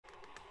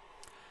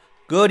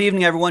Good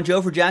evening, everyone.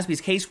 Joe for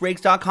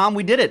JaspysCaseBreaks.com.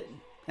 We did it,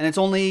 and it's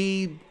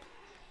only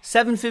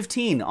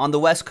 7:15 on the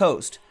West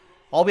Coast.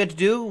 All we had to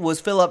do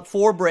was fill up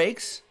 4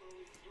 breaks,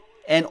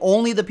 and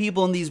only the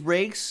people in these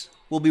breaks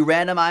will be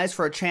randomized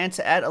for a chance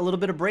at a little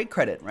bit of break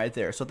credit right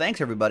there. So thanks,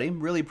 everybody.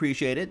 Really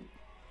appreciate it.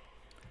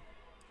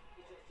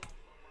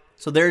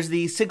 So there's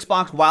the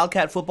 6-box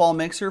Wildcat football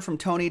mixer from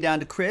Tony down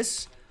to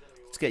Chris.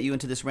 Let's get you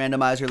into this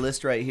randomizer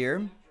list right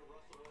here.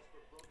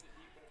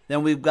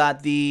 Then we've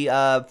got the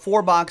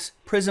 4-box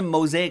Prism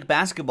Mosaic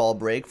basketball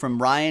break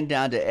from Ryan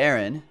down to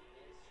Aaron.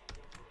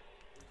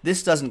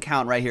 This doesn't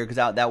count right here because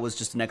that was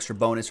just an extra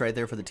bonus right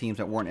there for the teams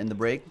that weren't in the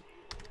break.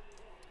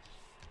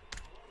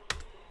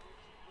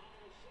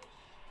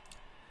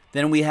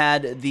 Then we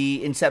had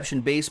the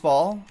Inception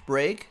baseball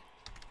break.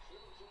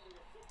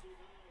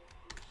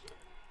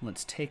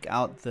 Let's take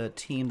out the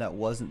team that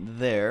wasn't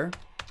there.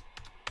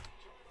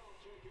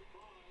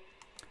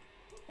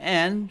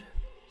 And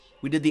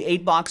we did the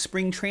 8-box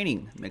spring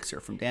training mixer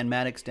from Dan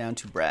Maddox down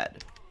to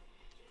Brad.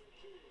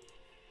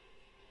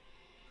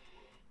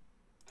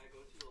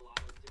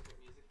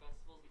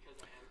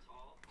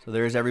 So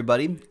there's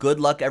everybody.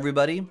 Good luck,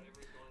 everybody.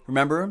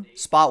 Remember,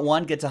 spot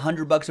 1 gets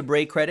 $100 of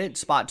break credit.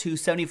 Spot 2,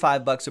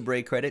 $75 of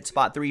break credit.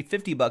 Spot 3,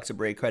 $50 of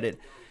break credit.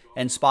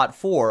 And spot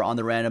 4 on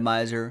the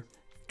randomizer,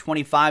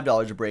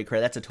 $25 of break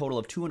credit. That's a total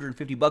of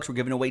 $250 we're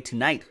giving away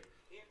tonight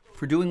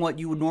for doing what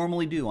you would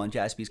normally do on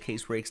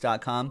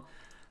JaspysCaseBreaks.com.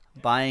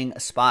 Buying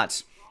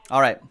spots.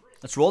 All right,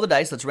 let's roll the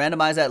dice. Let's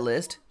randomize that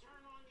list.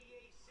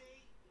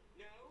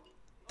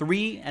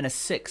 3 and a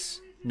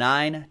 6,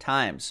 9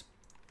 times.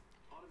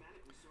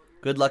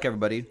 Good luck,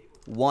 everybody.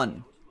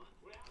 1,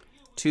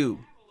 2,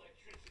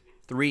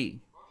 3,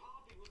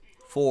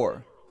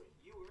 4,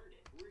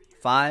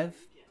 5,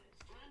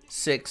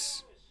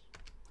 6,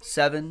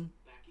 7,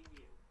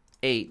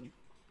 8,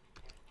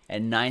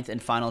 and 9th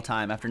and final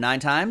time. After 9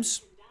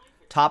 times,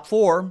 top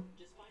 4.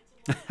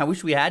 I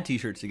wish we had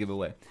t-shirts to give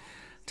away.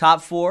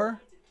 Top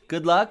 4,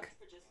 good luck.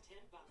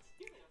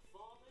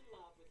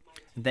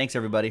 And thanks,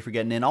 everybody, for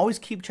getting in. Always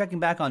keep checking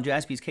back on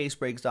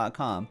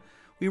JaspysCaseBreaks.com.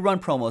 We run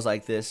promos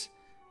like this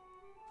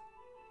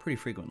pretty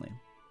frequently.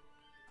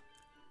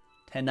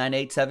 10, 9,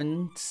 8,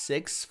 7,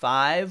 6,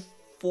 5,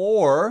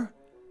 4.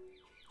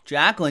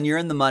 Jacqueline, you're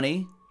in the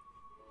money.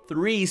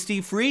 3,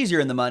 Steve Freeze,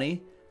 you're in the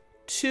money.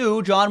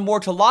 2, John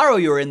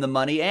Mortellaro, you're in the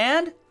money.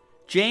 And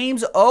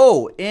James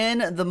O,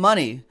 in the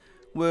money.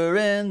 We're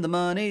in the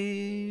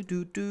money.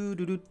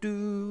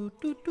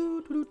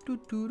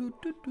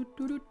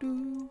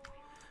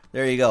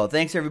 There you go.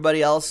 Thanks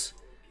everybody else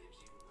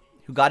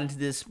who got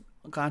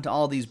into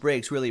all these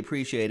breaks. Really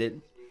appreciate it.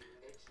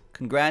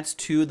 Congrats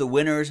to the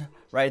winners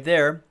right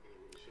there.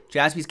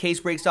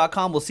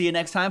 JaspysCaseBreaks.com. We'll see you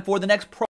next time for the next pro.